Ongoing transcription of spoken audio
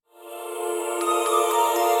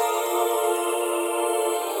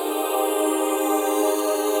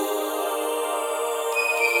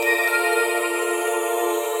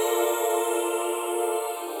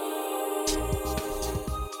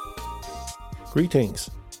Greetings.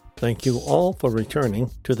 Thank you all for returning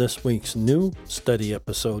to this week's new study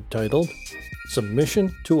episode titled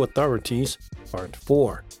Submission to Authorities, Part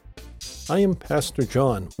 4. I am Pastor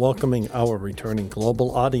John, welcoming our returning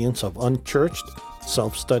global audience of unchurched,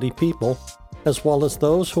 self-study people, as well as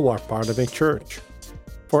those who are part of a church.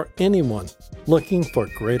 For anyone looking for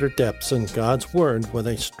greater depths in God's Word with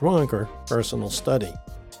a stronger personal study.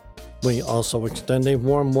 We also extend a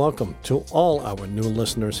warm welcome to all our new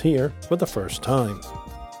listeners here for the first time.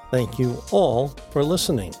 Thank you all for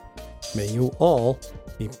listening. May you all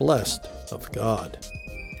be blessed of God.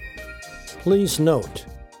 Please note,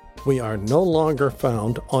 we are no longer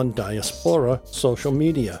found on Diaspora social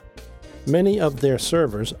media. Many of their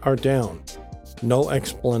servers are down. No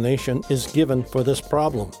explanation is given for this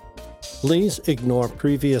problem. Please ignore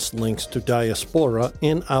previous links to Diaspora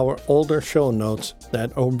in our older show notes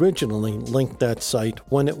that originally linked that site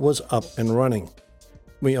when it was up and running.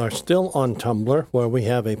 We are still on Tumblr, where we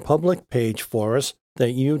have a public page for us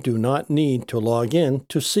that you do not need to log in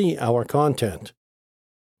to see our content.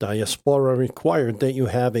 Diaspora required that you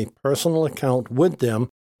have a personal account with them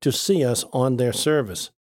to see us on their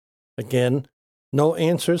service. Again, no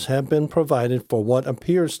answers have been provided for what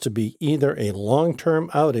appears to be either a long-term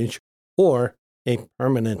outage or a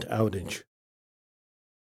permanent outage.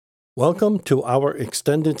 Welcome to our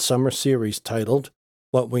extended summer series titled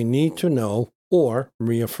What We Need to Know or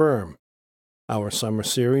Reaffirm. Our summer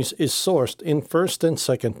series is sourced in 1st and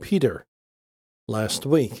 2nd Peter. Last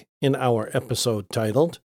week, in our episode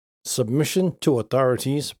titled Submission to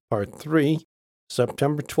Authorities, Part 3,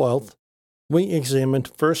 September 12th, we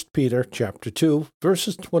examined 1 Peter chapter 2,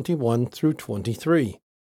 verses 21 through 23.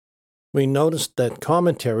 We noticed that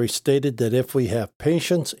commentary stated that if we have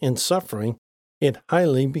patience in suffering, it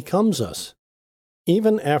highly becomes us.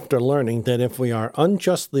 Even after learning that if we are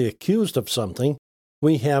unjustly accused of something,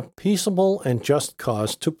 we have peaceable and just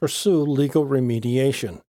cause to pursue legal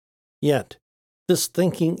remediation. Yet, this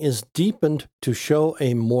thinking is deepened to show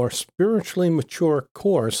a more spiritually mature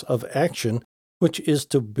course of action, which is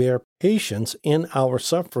to bear patience in our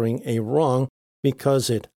suffering a wrong because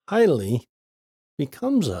it highly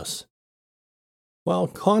becomes us. While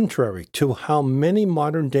contrary to how many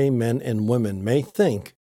modern-day men and women may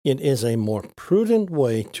think, it is a more prudent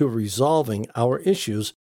way to resolving our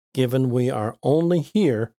issues, given we are only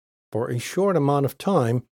here for a short amount of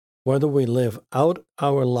time, whether we live out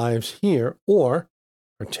our lives here or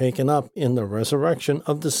are taken up in the resurrection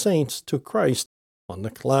of the saints to Christ on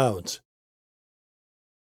the clouds.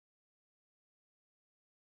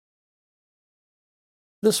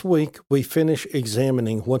 This week, we finish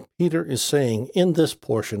examining what Peter is saying in this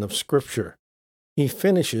portion of Scripture. He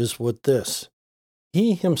finishes with this: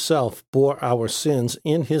 He himself bore our sins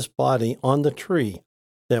in his body on the tree,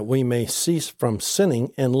 that we may cease from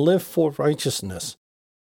sinning and live for righteousness.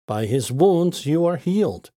 By his wounds you are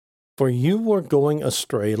healed, for you were going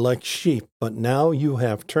astray like sheep, but now you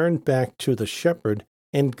have turned back to the shepherd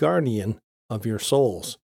and guardian of your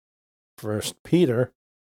souls. 1 Peter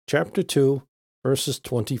chapter 2, verses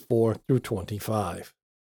 24 through 25.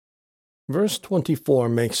 Verse 24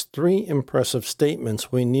 makes three impressive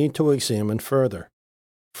statements we need to examine further.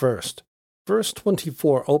 First, verse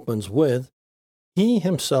 24 opens with, He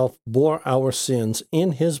himself bore our sins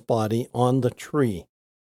in his body on the tree,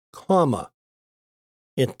 comma.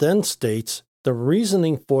 It then states the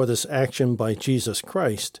reasoning for this action by Jesus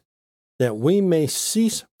Christ, that we may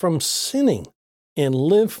cease from sinning and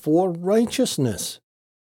live for righteousness.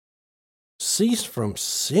 Cease from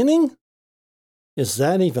sinning? Is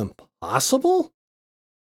that even possible?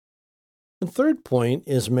 The third point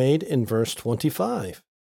is made in verse 25.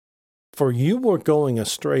 For you were going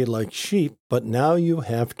astray like sheep, but now you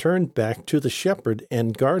have turned back to the shepherd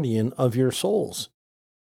and guardian of your souls.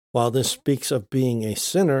 While this speaks of being a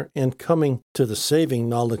sinner and coming to the saving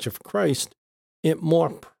knowledge of Christ, it more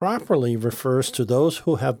properly refers to those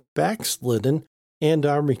who have backslidden and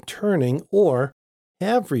are returning or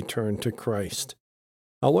have returned to Christ.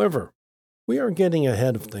 However, we are getting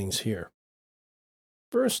ahead of things here.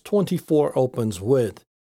 Verse 24 opens with,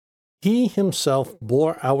 He himself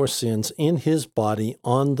bore our sins in his body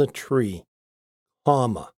on the tree,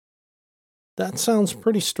 comma. That sounds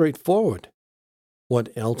pretty straightforward. What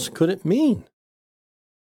else could it mean?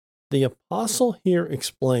 The apostle here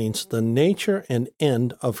explains the nature and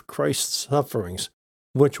end of Christ's sufferings,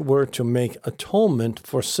 which were to make atonement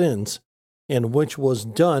for sins, and which was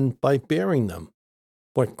done by bearing them.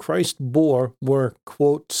 What Christ bore were,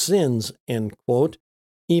 quote, sins, end quote,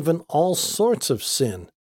 even all sorts of sin,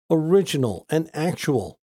 original and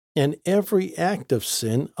actual, and every act of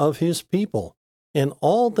sin of his people, and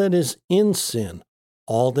all that is in sin,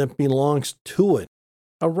 all that belongs to it,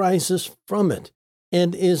 arises from it,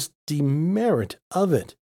 and is demerit of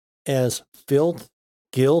it, as filth,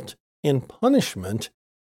 guilt, and punishment,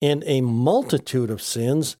 and a multitude of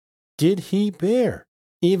sins did he bear,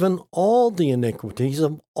 even all the iniquities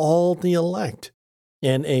of all the elect.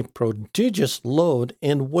 And a prodigious load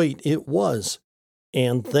and weight it was,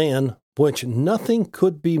 and than which nothing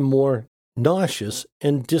could be more nauseous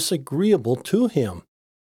and disagreeable to him,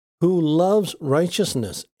 who loves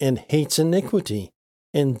righteousness and hates iniquity.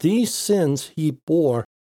 And these sins he bore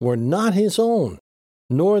were not his own,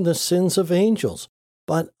 nor the sins of angels,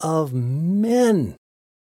 but of men,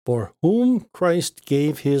 for whom Christ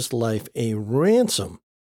gave his life a ransom,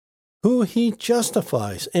 who he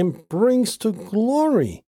justifies and brings to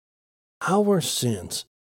glory. Our sins,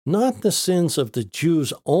 not the sins of the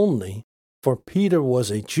Jews only, for Peter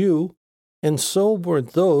was a Jew, and so were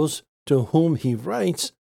those to whom he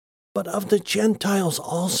writes, but of the Gentiles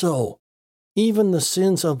also, even the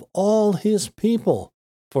sins of all his people,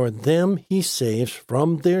 for them he saves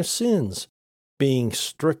from their sins, being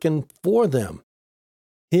stricken for them.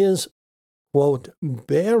 His, quote,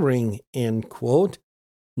 bearing, end quote,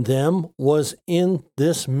 them was in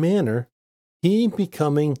this manner, he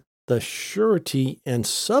becoming the surety and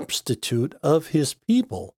substitute of his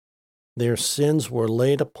people. Their sins were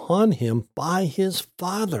laid upon him by his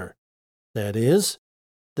Father. That is,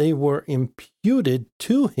 they were imputed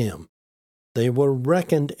to him. They were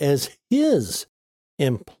reckoned as his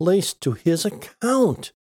and placed to his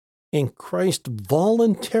account. And Christ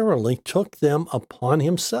voluntarily took them upon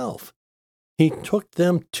himself. He took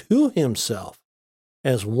them to himself,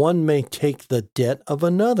 as one may take the debt of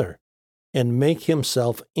another, and make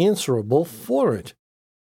himself answerable for it,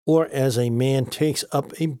 or as a man takes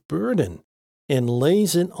up a burden and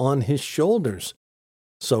lays it on his shoulders.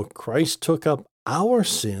 So Christ took up our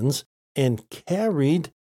sins and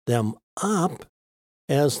carried them up,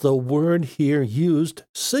 as the word here used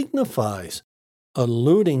signifies,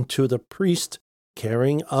 alluding to the priest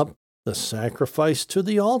carrying up the sacrifice to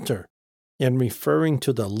the altar, and referring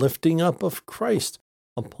to the lifting up of Christ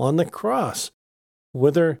upon the cross,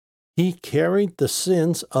 whither he carried the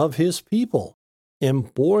sins of his people,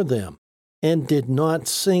 and bore them, and did not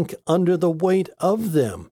sink under the weight of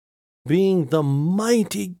them, being the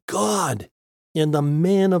mighty God and the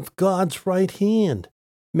man of God's right hand,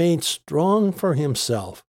 made strong for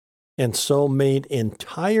himself, and so made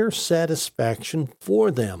entire satisfaction for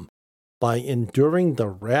them, by enduring the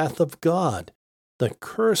wrath of God, the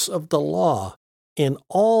curse of the law, and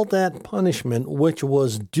all that punishment which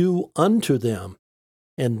was due unto them,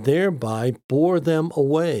 and thereby bore them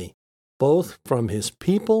away, both from his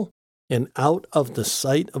people and out of the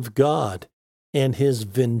sight of God, and his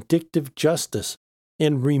vindictive justice,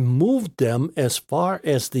 and removed them as far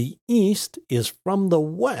as the east is from the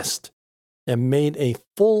west, and made a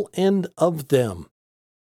full end of them.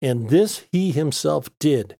 And this he himself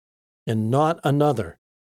did, and not another,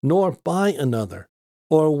 nor by another,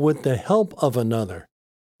 or with the help of another,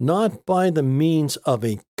 not by the means of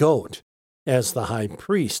a goat, as the high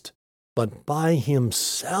priest, but by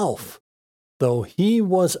himself. Though he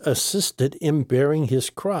was assisted in bearing his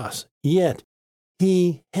cross, yet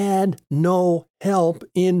he had no help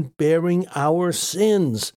in bearing our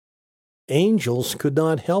sins. Angels could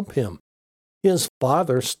not help him. His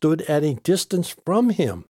Father stood at a distance from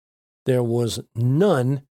him. There was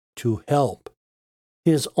none to help.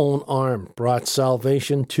 His own arm brought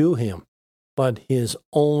salvation to him, but his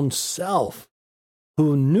own self,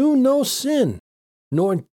 who knew no sin,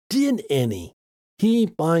 nor did any, he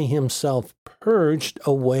by himself purged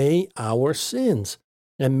away our sins,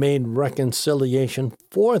 and made reconciliation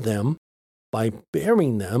for them by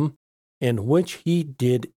bearing them, and which he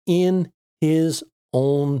did in his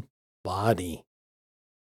own body.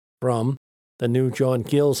 From the New John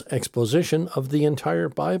Gill's exposition of the entire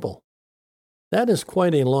Bible. That is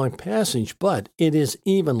quite a long passage, but it is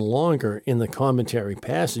even longer in the commentary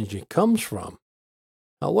passage it comes from.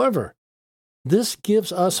 However, this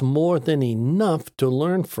gives us more than enough to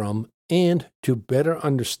learn from and to better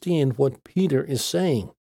understand what Peter is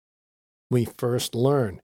saying. We first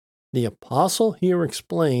learn the apostle here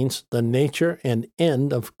explains the nature and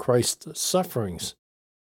end of Christ's sufferings,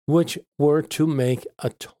 which were to make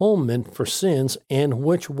atonement for sins and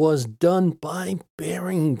which was done by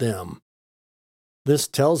bearing them. This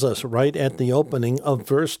tells us right at the opening of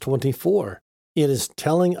verse 24. It is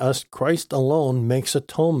telling us Christ alone makes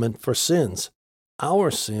atonement for sins,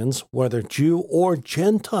 our sins, whether Jew or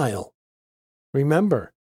Gentile.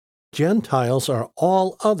 Remember, Gentiles are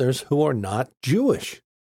all others who are not Jewish.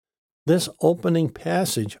 This opening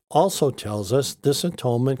passage also tells us this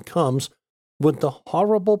atonement comes with the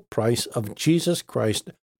horrible price of Jesus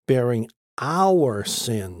Christ bearing our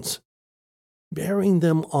sins, bearing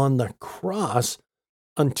them on the cross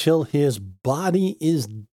until his body is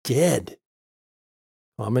dead.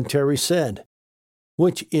 Commentary said,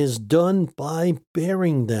 which is done by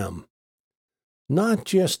bearing them. Not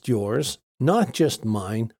just yours, not just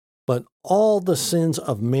mine, but all the sins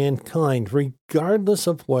of mankind, regardless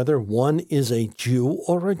of whether one is a Jew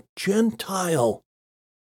or a Gentile.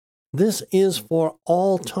 This is for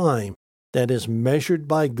all time that is measured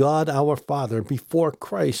by God our Father before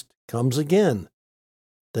Christ comes again.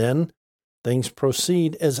 Then things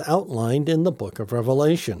proceed as outlined in the book of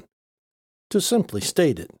Revelation. To simply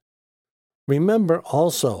state it, remember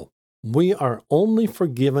also, we are only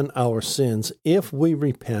forgiven our sins if we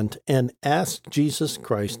repent and ask Jesus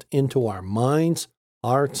Christ into our minds,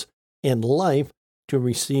 hearts, and life to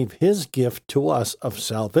receive his gift to us of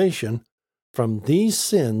salvation from these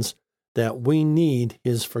sins that we need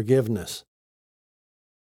his forgiveness.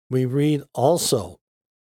 We read also,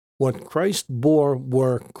 what Christ bore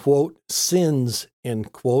were, quote, sins,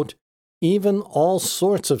 end quote, even all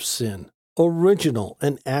sorts of sin, original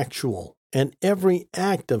and actual, and every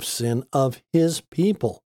act of sin of his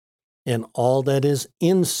people, and all that is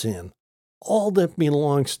in sin, all that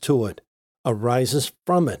belongs to it, arises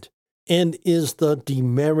from it, and is the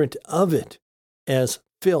demerit of it, as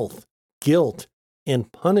filth, guilt,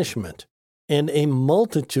 and punishment, and a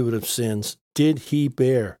multitude of sins did he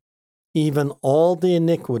bear, even all the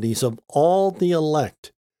iniquities of all the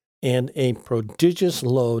elect, and a prodigious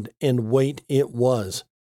load and weight it was,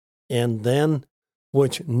 and then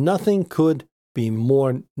which nothing could be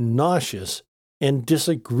more nauseous and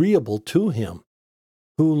disagreeable to him,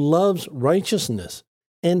 who loves righteousness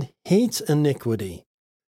and hates iniquity.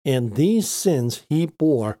 And these sins he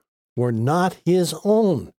bore were not his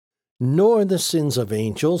own, nor the sins of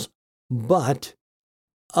angels, but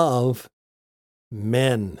of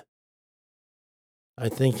men. I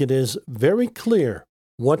think it is very clear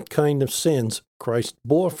what kind of sins Christ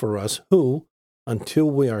bore for us who, until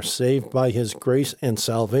we are saved by his grace and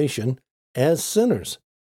salvation as sinners.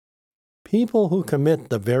 People who commit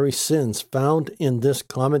the very sins found in this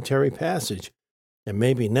commentary passage, and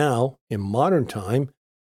maybe now, in modern time,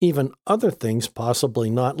 even other things possibly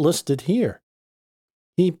not listed here.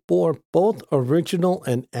 He bore both original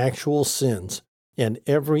and actual sins, and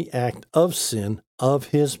every act of sin of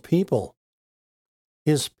his people.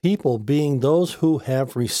 His people being those who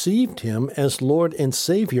have received him as Lord and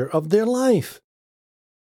Savior of their life,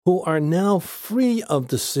 who are now free of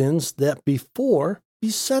the sins that before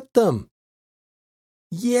beset them.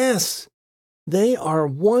 Yes, they are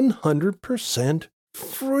 100%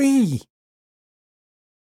 free.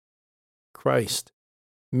 Christ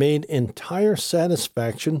made entire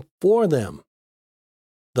satisfaction for them,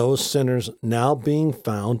 those sinners now being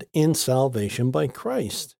found in salvation by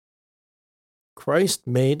Christ. Christ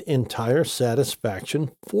made entire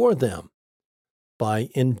satisfaction for them by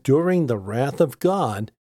enduring the wrath of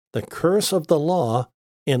God, the curse of the law,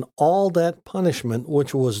 and all that punishment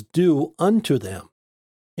which was due unto them,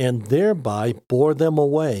 and thereby bore them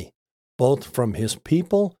away, both from his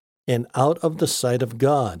people and out of the sight of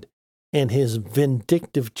God, and his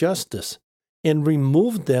vindictive justice, and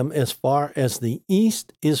removed them as far as the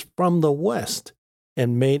east is from the west,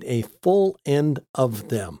 and made a full end of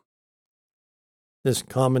them. This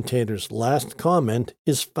commentator's last comment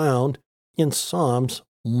is found in Psalms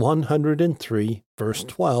 103, verse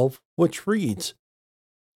 12, which reads,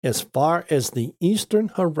 as far as the eastern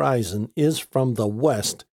horizon is from the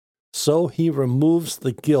west, so he removes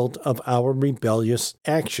the guilt of our rebellious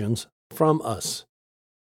actions from us.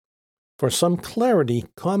 For some clarity,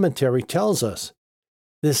 commentary tells us,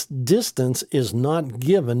 this distance is not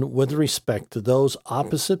given with respect to those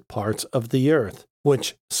opposite parts of the earth,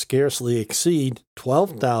 which scarcely exceed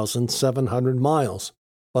 12,700 miles,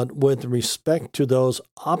 but with respect to those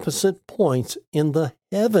opposite points in the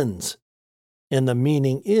heavens. And the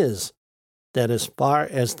meaning is that as far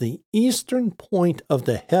as the eastern point of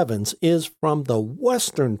the heavens is from the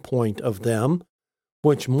western point of them,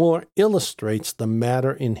 which more illustrates the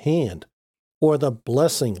matter in hand, or the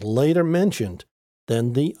blessing later mentioned,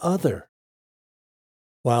 than the other.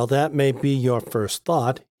 While that may be your first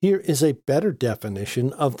thought, here is a better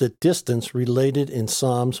definition of the distance related in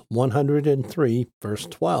Psalms 103, verse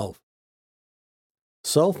 12.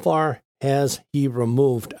 So far has he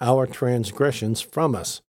removed our transgressions from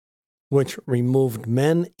us, which removed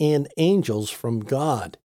men and angels from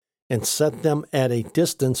God, and set them at a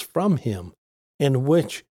distance from him, and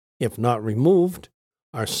which, if not removed,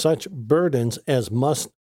 are such burdens as must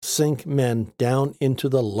sink men down into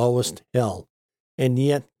the lowest hell, and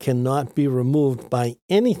yet cannot be removed by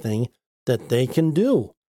anything that they can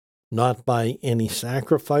do, not by any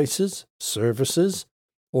sacrifices, services,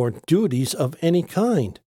 or duties of any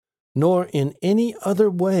kind, nor in any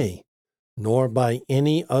other way, nor by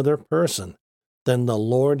any other person than the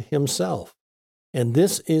Lord himself. And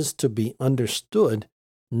this is to be understood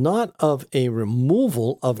not of a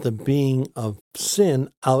removal of the being of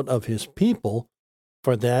sin out of his people,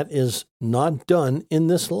 for that is not done in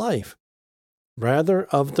this life, rather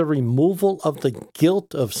of the removal of the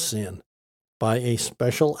guilt of sin by a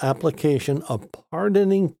special application of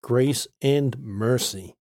pardoning grace and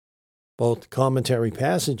mercy. Both commentary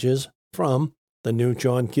passages from the New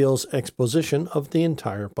John Gill's exposition of the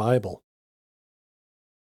entire Bible.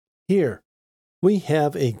 Here, we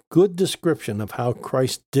have a good description of how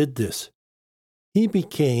Christ did this. He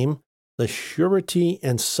became the surety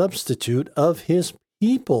and substitute of his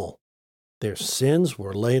people. Their sins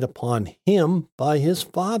were laid upon him by his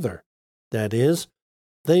Father. That is,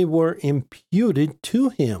 they were imputed to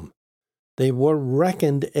him. They were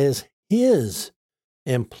reckoned as his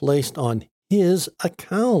and placed on his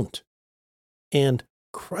account. And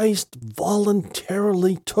Christ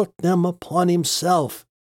voluntarily took them upon himself.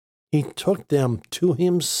 He took them to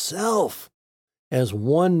himself, as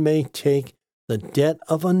one may take the debt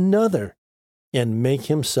of another and make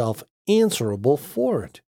himself answerable for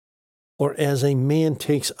it, or as a man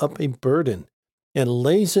takes up a burden and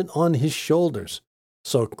lays it on his shoulders.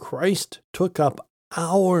 So Christ took up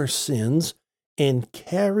our sins and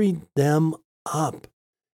carried them up,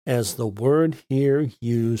 as the word here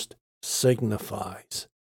used signifies.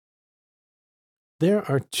 There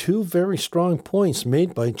are two very strong points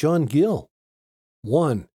made by John Gill.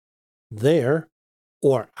 One, their,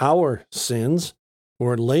 or our sins,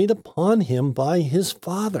 were laid upon him by his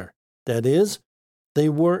Father. That is, they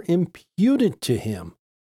were imputed to him.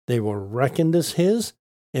 They were reckoned as his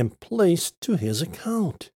and placed to his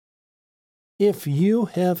account. If you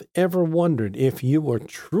have ever wondered if you were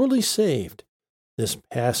truly saved, this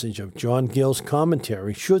passage of John Gill's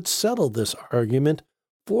commentary should settle this argument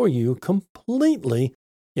for you completely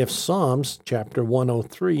if Psalms chapter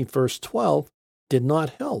 103, verse 12 did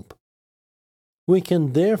not help. We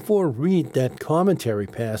can therefore read that commentary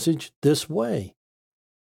passage this way.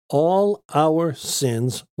 All our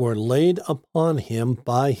sins were laid upon him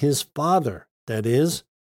by his Father. That is,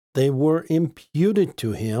 they were imputed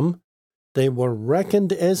to him, they were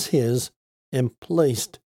reckoned as his, and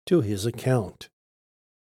placed to his account.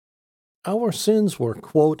 Our sins were,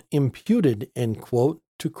 quote, imputed, end quote,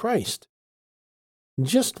 to Christ.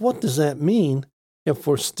 Just what does that mean if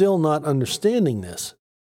we're still not understanding this?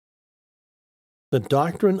 The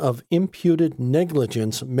doctrine of imputed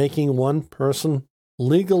negligence making one person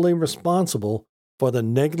legally responsible for the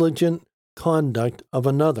negligent conduct of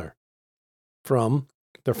another. From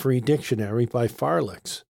the Free Dictionary by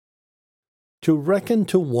Farlex. To reckon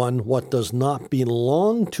to one what does not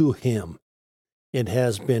belong to him. It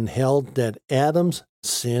has been held that Adam's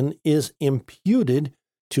sin is imputed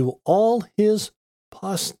to all his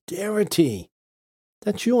posterity.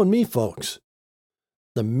 That's you and me, folks.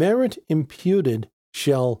 The merit imputed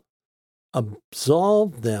shall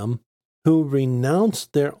absolve them who renounce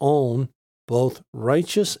their own, both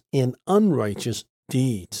righteous and unrighteous,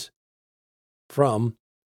 deeds. From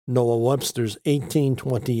Noah Webster's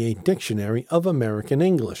 1828 Dictionary of American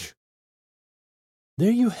English.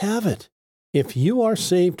 There you have it. If you are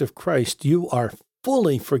saved of Christ, you are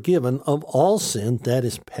fully forgiven of all sin that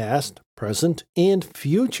is past, present, and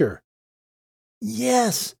future.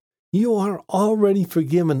 Yes, you are already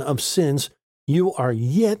forgiven of sins you are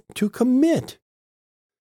yet to commit.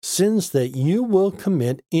 Sins that you will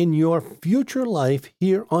commit in your future life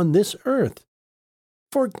here on this earth.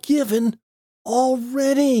 Forgiven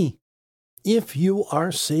already, if you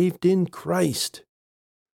are saved in Christ.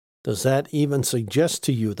 Does that even suggest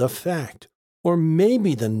to you the fact, or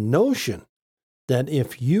maybe the notion, that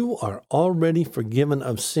if you are already forgiven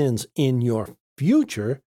of sins in your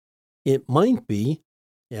future, it might be,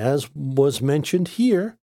 as was mentioned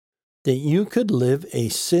here, that you could live a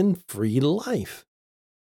sin-free life?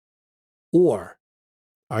 Or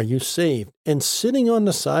are you saved and sitting on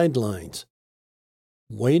the sidelines,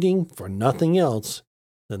 waiting for nothing else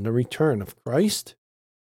than the return of Christ?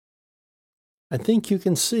 I think you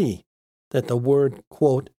can see that the word,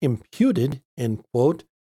 quote, imputed, end quote,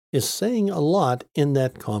 is saying a lot in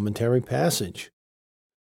that commentary passage.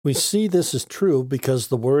 We see this is true because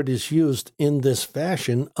the word is used in this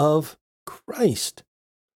fashion of Christ,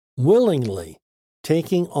 willingly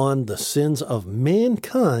taking on the sins of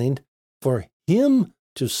mankind for him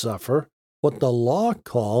to suffer what the law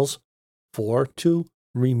calls for to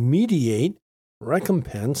remediate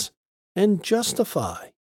recompense, and justify.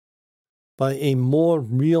 By a more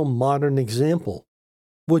real modern example,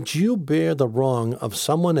 would you bear the wrong of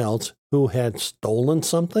someone else who had stolen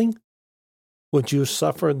something? Would you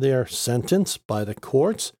suffer their sentence by the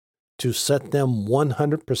courts to set them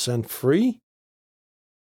 100% free?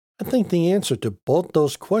 I think the answer to both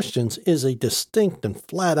those questions is a distinct and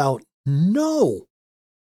flat-out no.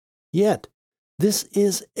 Yet, this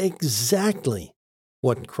is exactly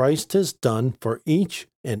what Christ has done for each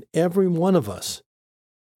and every one of us.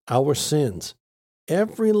 Our sins,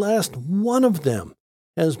 every last one of them,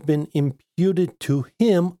 has been imputed to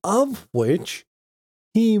Him, of which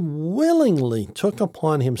He willingly took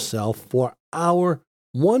upon Himself for our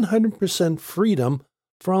 100% freedom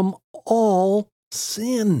from all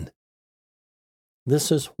sin.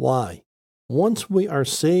 This is why, once we are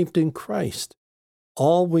saved in Christ,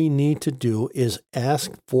 all we need to do is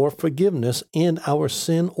ask for forgiveness, and our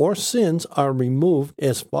sin or sins are removed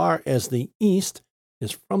as far as the east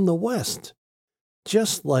is from the west,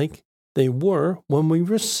 just like they were when we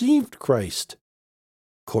received Christ,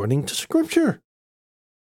 according to Scripture.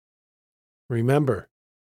 Remember,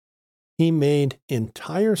 He made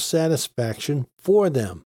entire satisfaction for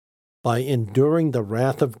them by enduring the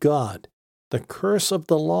wrath of God, the curse of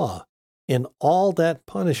the law, and all that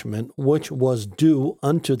punishment which was due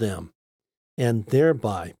unto them, and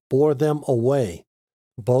thereby bore them away,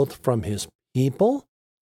 both from His people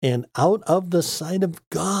and out of the sight of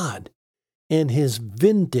God and His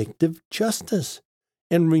vindictive justice,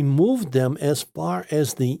 and removed them as far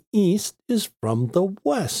as the east is from the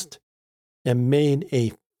west, and made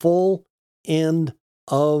a full end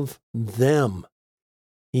of them.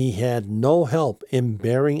 He had no help in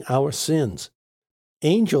bearing our sins.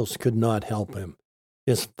 Angels could not help Him.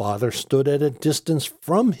 His Father stood at a distance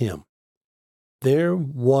from Him. There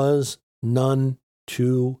was none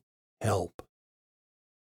to help.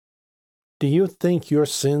 Do you think your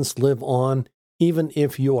sins live on even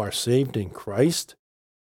if you are saved in Christ?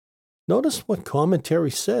 Notice what commentary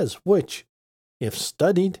says, which, if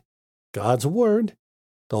studied, God's Word,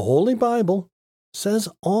 the Holy Bible, says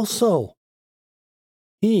also,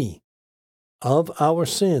 He, of our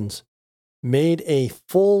sins, made a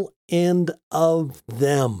full end of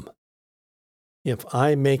them. If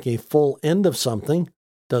I make a full end of something,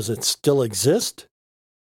 does it still exist?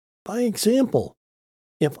 By example,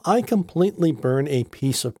 if I completely burn a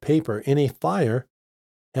piece of paper in a fire,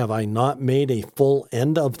 have I not made a full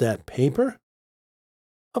end of that paper?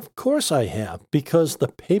 Of course I have, because the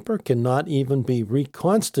paper cannot even be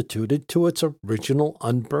reconstituted to its original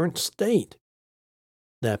unburnt state.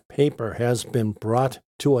 That paper has been brought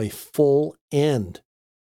to a full end.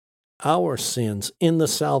 Our sins in the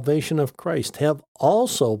salvation of Christ have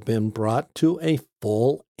also been brought to a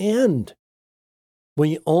full end.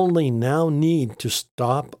 We only now need to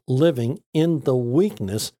stop living in the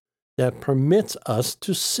weakness that permits us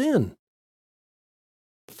to sin.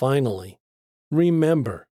 Finally,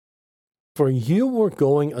 remember, for you were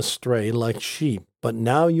going astray like sheep, but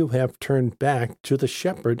now you have turned back to the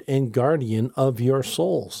shepherd and guardian of your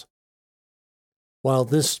souls. While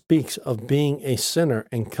this speaks of being a sinner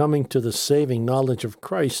and coming to the saving knowledge of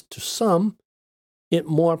Christ to some, it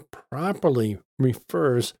more properly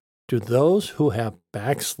refers to those who have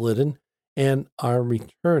backslidden and are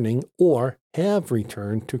returning or have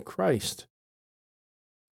returned to Christ.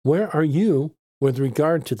 Where are you with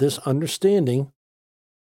regard to this understanding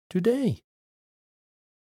today?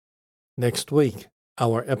 Next week,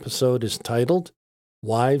 our episode is titled,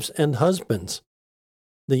 Wives and Husbands.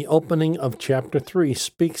 The opening of chapter 3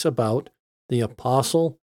 speaks about the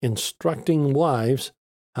apostle instructing wives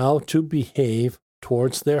how to behave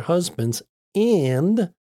towards their husbands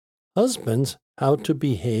and husbands how to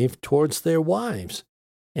behave towards their wives,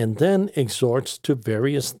 and then exhorts to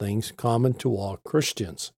various things common to all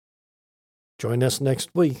Christians. Join us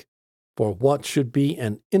next week for what should be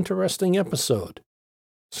an interesting episode.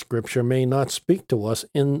 Scripture may not speak to us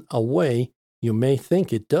in a way you may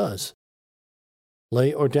think it does.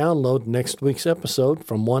 Play or download next week's episode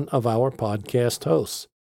from one of our podcast hosts,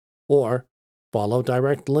 or follow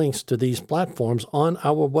direct links to these platforms on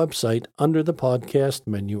our website under the podcast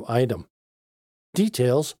menu item.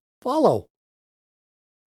 Details follow.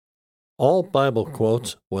 All Bible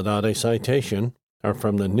quotes without a citation are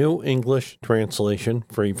from the New English Translation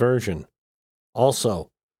Free Version.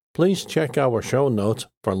 Also, please check our show notes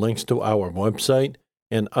for links to our website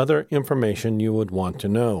and other information you would want to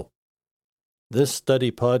know. This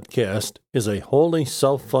study podcast is a wholly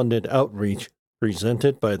self-funded outreach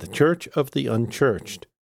presented by the Church of the Unchurched,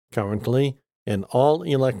 currently an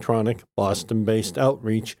all-electronic Boston-based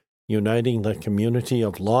outreach uniting the community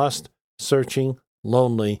of lost, searching,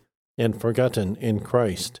 lonely, and forgotten in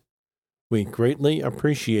Christ. We greatly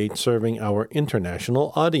appreciate serving our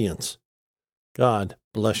international audience. God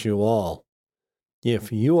bless you all.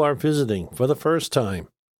 If you are visiting for the first time,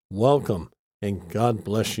 welcome and God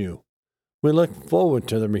bless you. We look forward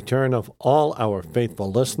to the return of all our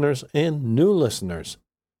faithful listeners and new listeners.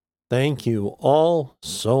 Thank you all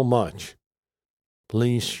so much.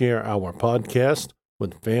 Please share our podcast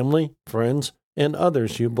with family, friends, and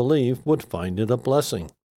others you believe would find it a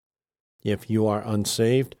blessing. If you are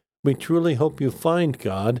unsaved, we truly hope you find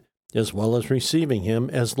God as well as receiving Him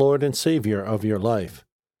as Lord and Savior of your life.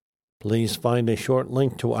 Please find a short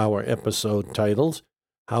link to our episode titled,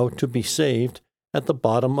 How to Be Saved, at the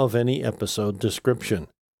bottom of any episode description.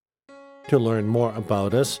 To learn more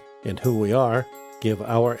about us and who we are, give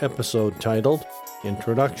our episode titled,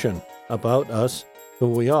 Introduction, About Us, Who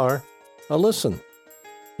We Are, a listen.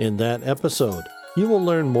 In that episode, you will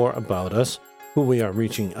learn more about us, who we are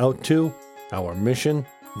reaching out to, our mission,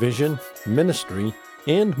 vision, ministry,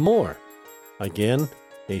 and more. Again,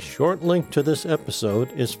 a short link to this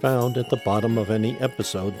episode is found at the bottom of any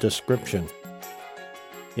episode description.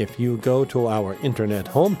 If you go to our internet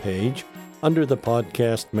homepage, under the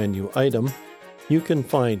podcast menu item, you can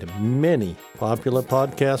find many popular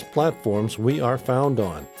podcast platforms we are found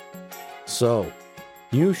on. So,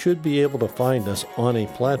 you should be able to find us on a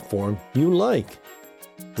platform you like.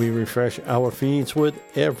 We refresh our feeds with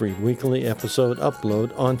every weekly episode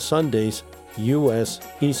upload on Sundays, U.S.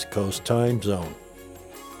 East Coast time zone.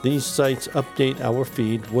 These sites update our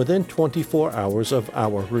feed within 24 hours of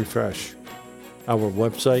our refresh. Our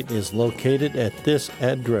website is located at this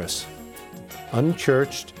address,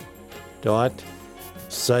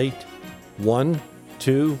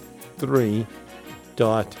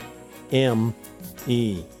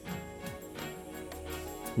 unchurched.site123.me.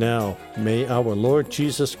 Now, may our Lord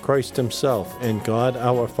Jesus Christ Himself and God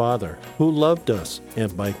our Father, who loved us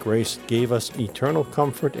and by grace gave us eternal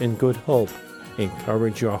comfort and good hope,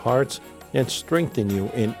 encourage your hearts and strengthen you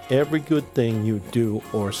in every good thing you do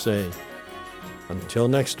or say. Until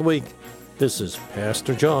next week, this is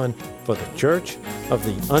Pastor John for the Church of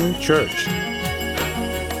the Unchurched.